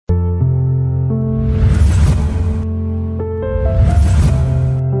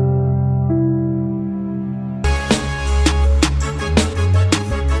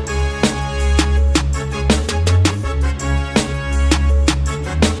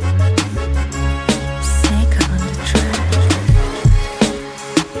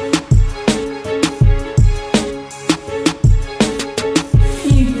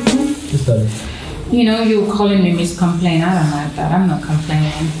You know, you're calling me Miss Complain. I don't like that. I'm not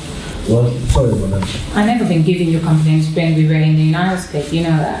complaining. Well, sorry about that. I've never been giving you complaints when we were in the United States. You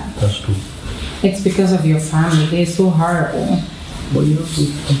know that. That's true. It's because of your family. They're so horrible. But you have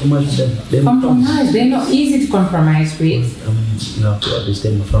to compromise with them. Compromise? They're not easy to compromise with. I mean, you have to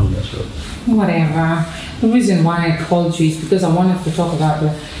understand my family as well. Whatever. The reason why I called you is because I wanted to talk about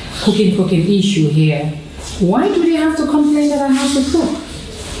the cooking issue here. Why do they have to complain that I have to cook?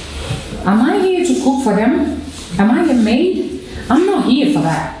 Am I here to cook for them? Am I a maid? I'm not here for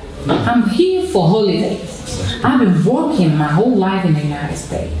that. I'm here for holidays. I've been working my whole life in the United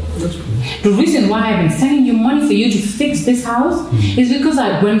States. The reason why I've been sending you money for you to fix this house is because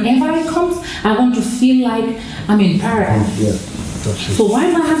whenever it comes, I want to feel like I'm in paradise. Yeah. So why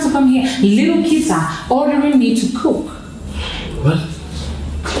do I have to come here? Little kids are ordering me to cook. Well,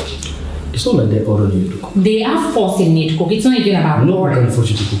 it's not like they're ordering you to cook. They are forcing me to cook. It's not even about no one ordering. can force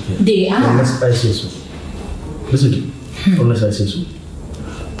you to cook here. They are. Unless I say so. Listen to me. Unless I say so.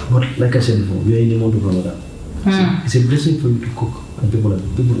 But like I said before, we are in the month of Ramadan. It's a blessing for you to cook. And people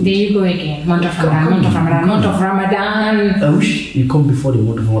there you go again. Month of Ramadan. I wish you come before the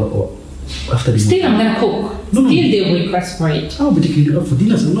month of Ramadan or after the Still, I'm going to cook. No. Still, they will request for it. I'll be taking you out for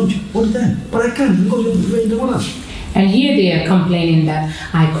dinners and lunch all the time. But I can't because we're in the Ramadan. And here they are complaining that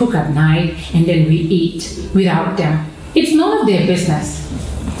I cook at night and then we eat without them. It's none of their business.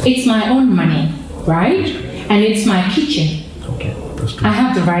 It's my own money, right? And it's my kitchen. Okay, that's true. I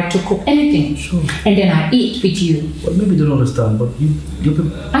have the right to cook anything. Sure. And then I eat with you. Well, maybe they don't understand, but you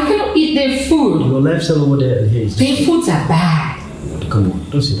people... I cannot eat their food. Your lifestyle over there and here is... Their foods are bad. Come on,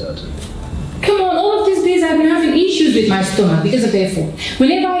 don't say that. Come on, all of these days I've been having issues with my stomach because of their food.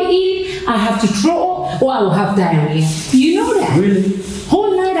 Whenever I eat, I have to throw up or I will have diarrhea. You know that? Really?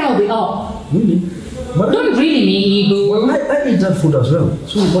 Whole night I'll be up. Really? But Don't really me, Ibu. Well, I eat that food as well.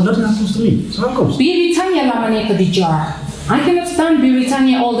 So, but nothing happens to me. So how comes? Biritanya lamaneka di jar. I cannot stand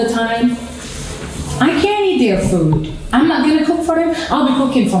Biritanya all the time. I can't eat their food. I'm not going to cook for them. I'll be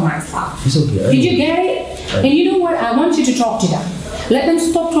cooking for myself. It's okay. Did you get it? And you know what? I want you to talk to them. Let them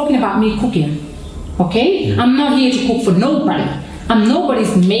stop talking about me cooking. Okay? Yeah. I'm not here to cook for nobody. I'm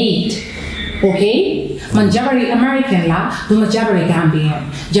nobody's maid. Okay? Man jabari American la, do ma jabari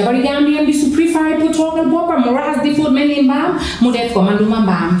Gambian. Jabari Gambian bi su prefer to talk about mo rahas di food men mbam, mo def ko man do ma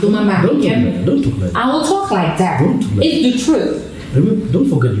mbam. Don't talk like that. I will talk like that. It's the truth. Remember, don't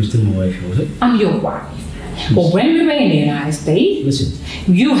forget you're still my wife, was it? I'm your wife. But when we were in the United States, listen,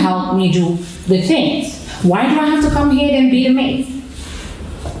 you helped me do the things. Why do I have to come here and be the maid?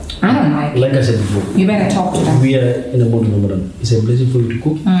 I don't like it. Like I said before, you better talk to them. We are in a month of Ramadan. It's a blessing for you to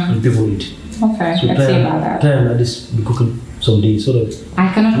cook and people eat. Okay, so let's see about that. Try and at least be cooking someday so that... I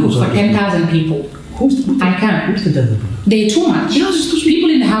cannot cook for 10,000 people. I can't. Who's the 10,000 people? They're too much. People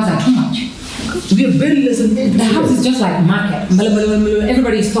in the house are too much. We are very less than 8. The house is just like a market.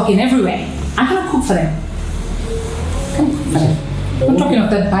 Everybody's talking everywhere. I cannot cook for them. I'm talking of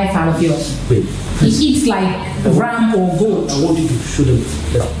that BAYFALL of yours. Wait. He eats like ram or goat. I want you to show them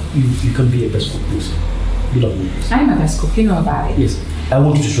that you can be a best cook, please. You don't know this. I'm a best cook, you know about it. Yes. I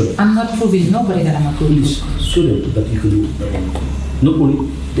want you to show them. I'm not proving nobody that I'm a good Please show them that you can do not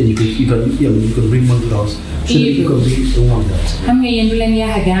only that you can bring money to the house. So that you can be the one that. I'm going to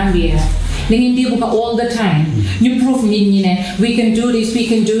Gambia. All the time. You prove me, we can do this, we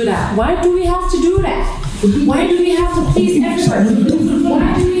can do that. Why do we have to do that? Why do we have to please everybody?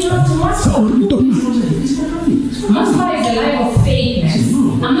 Why do we have to muscle? Muscle is a life of fakeness.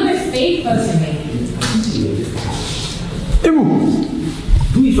 I'm not a fake person. Ebu,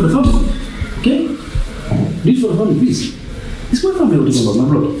 do it for the family, okay? Do it for the family, please. It's my family we're talking about, my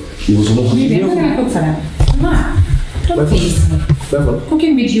brother. Baby, I'm not going to cook for them. Come on. Don't face me. BAYFALL.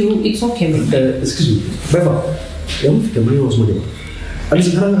 Cooking with you, it's okay with me. Excuse me. BAYFALL. I'm going to take my money. I'm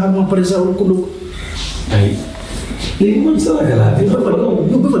going to have my parents out. Ay, lagi mana salah kalau dia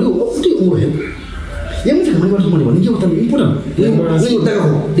BAYFALL you apa dia umur yang mesti kami harus mana ni jauh tapi important ni tak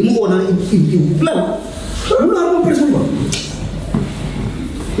kau di muka orang ibu pelan mula apa persen apa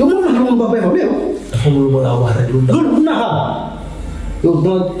yang mana nak ngomong BAYFALL dia aku mau awal dulu nah yo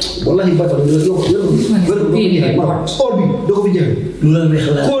wallahi BAYFALL yo Colby doko bijak dulu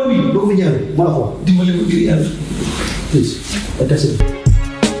nak Colby doko bijak malah kau di mana diri anda please atas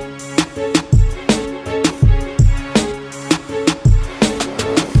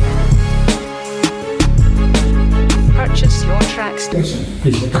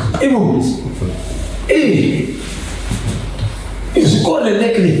Ebu, sekolah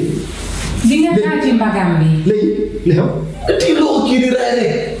lelaki ni. Dengan kaji Gambi. Lihat, tilo kiri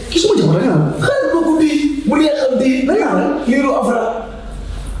raya. Kisah macam mana kan? Kan aku di mulia kan di, mana? Liru Afra.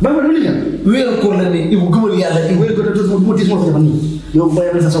 Bapak dulu kan? Weeru koor la ni ibu gëmal yàlla ibu Wéy ko def mo tis mo fa defal nii. Yow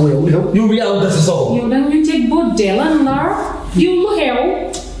bàyyi na sa soxla yow. yow bi yaa def sa soxla yow danga ñu teg boo deelan la yow lu xew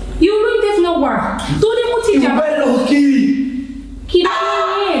yow luñ def nga war doo dem wuti ibu jàmm bàyyi la ko kii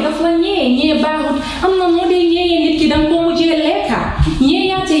daf la ñee baaxut am na moo dee ñee nit ki danga ko mujjee lekka ñee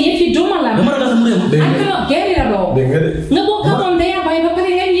yaate yëfi duma la Dama ragal mu ne ma. ak no geri la doo dégg nga de nga boo kamoon dee bay ba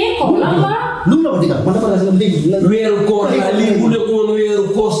pare nga ñee ko lan la Lu mu la wax dëgg man dama ragal léegi. weeru koor la lii bu nekkoon weeru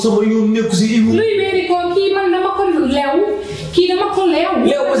koor sama yoon nekku si ibu luy weeri ko kii man dama ko leew kii dama ko leew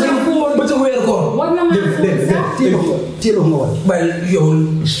léew ba sa koor ba sa weeru koor war na maa Téye loxo nga war. bàyyi yow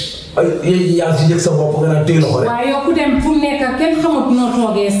yaa si yëg sa bopp nga naan téye loxo rek waaye yow ku dem fu nekk kenn xamut noo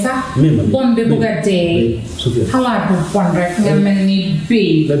toogee sax Même. bon bi bugg a dee Sophia. xalaat bu bon rek nga mel ni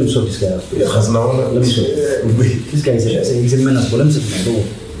béy Let me solve this guy. xas na wala Let me solve. This guy is a menace. Let me solve. Don't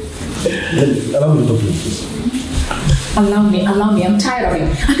worry. Allow me to talk to you, please. allow me I'm tired of it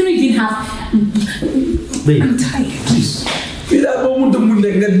I don't even have Babe, I'm tired please. fii daal boo mënta mun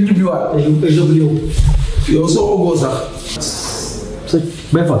nekk nga ñibbiwaat yow soo ogoo sax Sa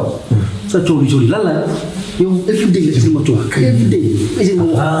BAYFALL. Sa coow li lan la yow every day nga ma coow. Every day. Ese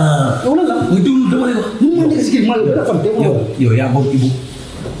mo. Yow lan la. nga déglu dama lay wax Lu mu nekk si kii ma la fan te yow yaa bokk ibu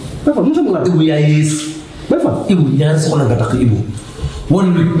BAYFALL mu sama la. ibu yaa yées BAYFALL. ibu ñaari soxla nga takk ibu wan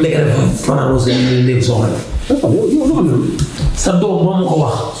bi lekk dafa fanaan aussi nekk soxla BAYFALL yow lu xam ne sa doom moo ma ko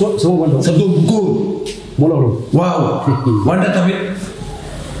wax sama wàllu sa doom bu góor moo la loolu. waaw wante tamit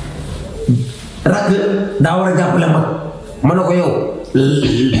rakk daa war a jàppale mag ma ne ko yow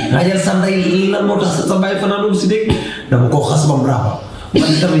laajal sa ndey lan moo tax sa bàyyi fanaan loolu si dégg dama koo xas ba mu raaba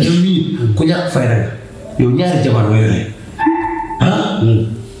wante tamit yow mii ku ñàkk fay rek yow ñaari jabar nga yore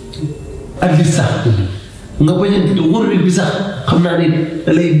ak li sax nga bañ a wóor bi sax xam naa ne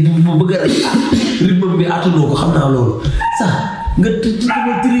da lay bëgg a rek rythme bi attanoo ko xam naa loolu sax nga tëdd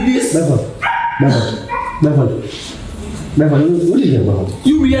BAYFALL yow li ngeen BAYFALL.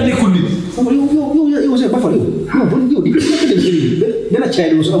 yow mi yaa nekkul nit yow c'est BAYFALL yow di benn caay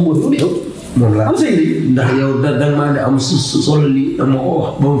do so am yow yow moom laa am say ndi ndax yow da maa ne am solo lii dama ko wax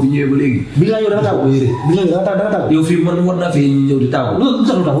ba ma fi ñëwee ba léegi bi nga yow da nga taw bi nga yow da nga taw yow fii man war naa fee ñëw di taawu lu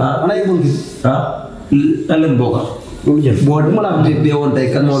tax lu tax ana yebul gis lan bokka loolu jël boo dama laa dee woon tey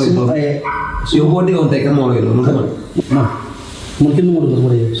kan moo lay doon yow boo dee woon tey kan moo lay doon lu ko man kenn du ma doon sama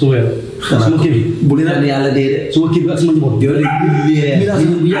day su weer suma kii bi bu li naan yàlla dee de suma kii bi ak suma njaboot yow de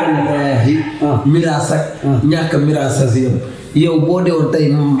miraas ak ñàkk miraas ak si yow boo dee woon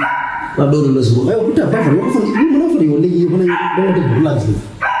tey moom ma doon la suba waaye bu tax BAYFALL yow fan yow mën a fa yow léegi yow mën a dama dégg bu laa gis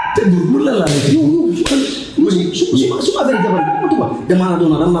te bu la laa lay yow su affaire jabar bi tuba dama la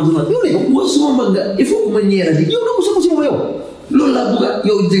doon yow léegi yow suma mag nga il faut que ma ñeera di yow dama sama si yow loolu laa bëgg a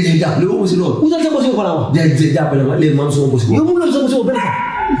yow jël jàppale ma si loolu utal sama si yow fa laa wax jàppale ma léegi man suma bosi yow mu la sama si yow benn fa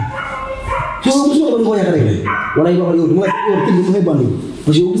yow mu suma ko yaaka rek wala yow yow dama yow kenn du fay bandi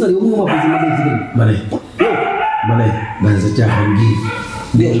parce que yow gis na yow mu ma bëgg ma bëgg ci ma ne bàyyi sa caaxaan gi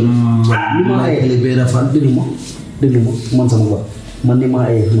li ma ay benn fan déglu ma man sama wax man ni ma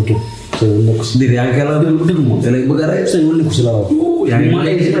ay ma képp sa yoon nekku si dir yaa ngi kala déglu ma da lay bëgg a rey sa yoon nekku si la wax yaa ngi ma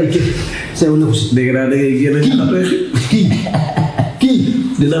ay ay képp sa yoon nekku si dégg naa da ngay génn kii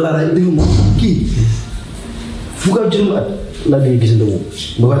dina la rey déglu ma kii fukk ak juróomi at laa dégg gisante moom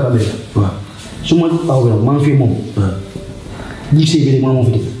ba war a Amérique waaw su ma taxaw bi maa ngi fi moom bu sëy bi rek maa moo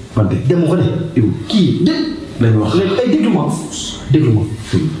fi dégg dem ma ko de kii dé lañ wax ay déglu ma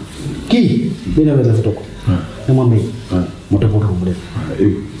kii benn weer la fa toog dama may ma toppatoo ko mu def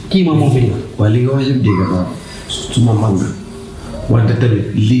kii maa moom fi dégg waaye li nga wax yëpp dégg naa su ma mag nga wante tamit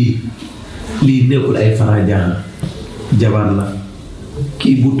lii nekkul ay fara jaaxal jabar la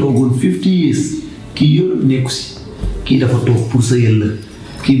kii bu toogoon 50 years kii yëpp nekku si kii dafa toog pour sëyal la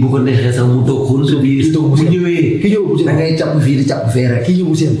kii bu ko neexee sax mu toog xool sa biir bu ñëwee da ngay càpp fii di càpp fee rek kii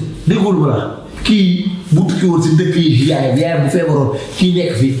ñëw seen déggul ma la kii bu tukki woon si dëkk yi yaayam bu feebaroon kii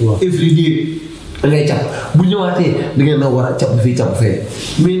nekk fii every day da ngay càpp bu ñëwaatee da ngeen na war a càpp fii càpp fee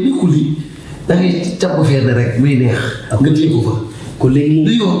mais nekkul yi da ngay càpp fee ne rek muy neex nga dégg ko fa kon léegi moom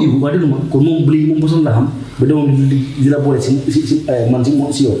du yoon Ibou waa déglu ma kon moom léegi moom mosoon la xam ba demoon di la boole si man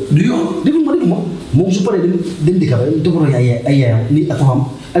si yow du yoon déglu ma moom su paree dem dëkk ba toppatoo ay yaayam ni ak xam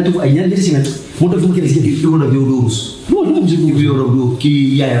ay topp ay ñetti semaine moo tax dama kenn si kii Ibou nag yow doo rus Ibou yow nag doo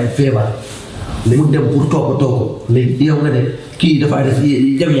kii yaayam feebar mu dem pour toppatoo ko léegi yow nga ne kii dafa def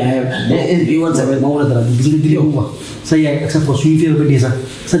jam yaayam wan sa ma war a dara gis nga diri yow wax sa yaay ak sa poche suñu feebar ba dee sax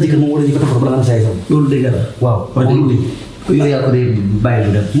sa jëkkër moom war a ñu ko toppatoo bala nga sa yaay sax loolu dëgg la waaw wax dëgg yow yaa ko dee bàyyi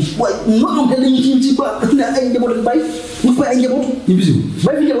lu dem. waaye ñoo xam ne dañuy ci ba ay njaboot ak bàyyi mu bàyyi ay njaboot. ñu bisiw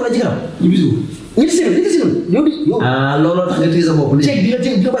bàyyi fi njaboot ak ci kanam. ñu bisiw. ñetti semaine yow di yow. looloo tax nga téye sa bopp. ceeb bi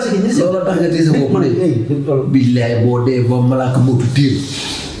nga passé que ñetti semaine. looloo tax nga téye sa bopp. billaay boo dee ba malaaka mootu téye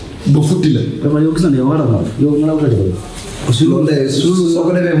ba futti la. vraiment yow gis na ne yow war a yow ñu la war a defal. su loolu de soo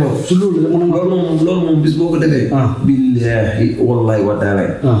ko defee moom. su loolu loolu moom bis boo ko defee. billahi wallahi wa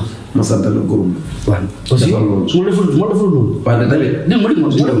taala. ma sant la gërëm. waaw aussi su ma deful loolu. waaw tamit.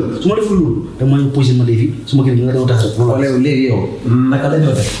 su ma deful loolu. dama ñu posé ma défi su ma kii nga doon tax rek. wala léegi yow naka la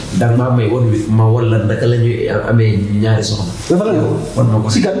ñoo def. da maa may wan wi ma wala naka la ñuy amee ñaari soxna. dafa la yow wan ma ko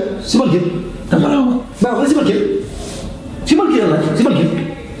si kan si ban kër. dama la wax. waaw wala si ban kër. si ban kër la si ban kër.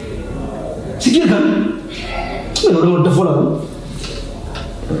 si kër kan. mais loolu dafa la ko.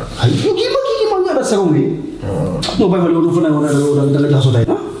 ay kii ma ñaata sagam bi. non bàyyi fa yow dafa nekk da nga jaxasoo tey.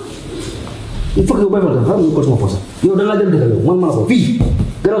 il faut que yow bàyyi fa xam nga ko sama poche yow da ngaa jël dëkk yow man ma la ko fii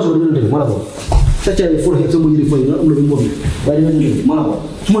gannaaw soo jël dëkk ma la ko sàcc ay fóot sa bëñ fay nga am na lu mu waaye da nga jël dëkk ma la ko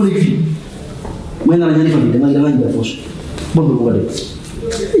su ma nekk fii may naa la ñaari fan yi da nga jël poche bon nga bëgg a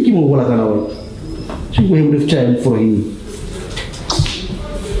def kii moom wala kana wala su ko def caay foro yi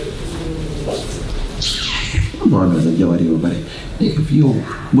moo am na jabar yow bare léegi fi yow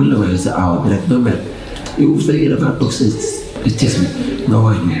bu la waxee sa aawa bi rek doo mel yow bu fekkee dafa toog sa Cees bi nga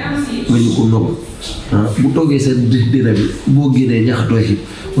wax ñu ko nobu bu toogee sa dina bi boo génnee ñaxatoo ci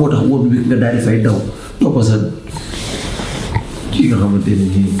moo tax woon bi nga daal di fay daw toppa sa kii nga xamante ne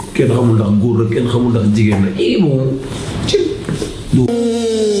nii kenn xamul ndax góor la kenn xamul ndax jigéen la moom ci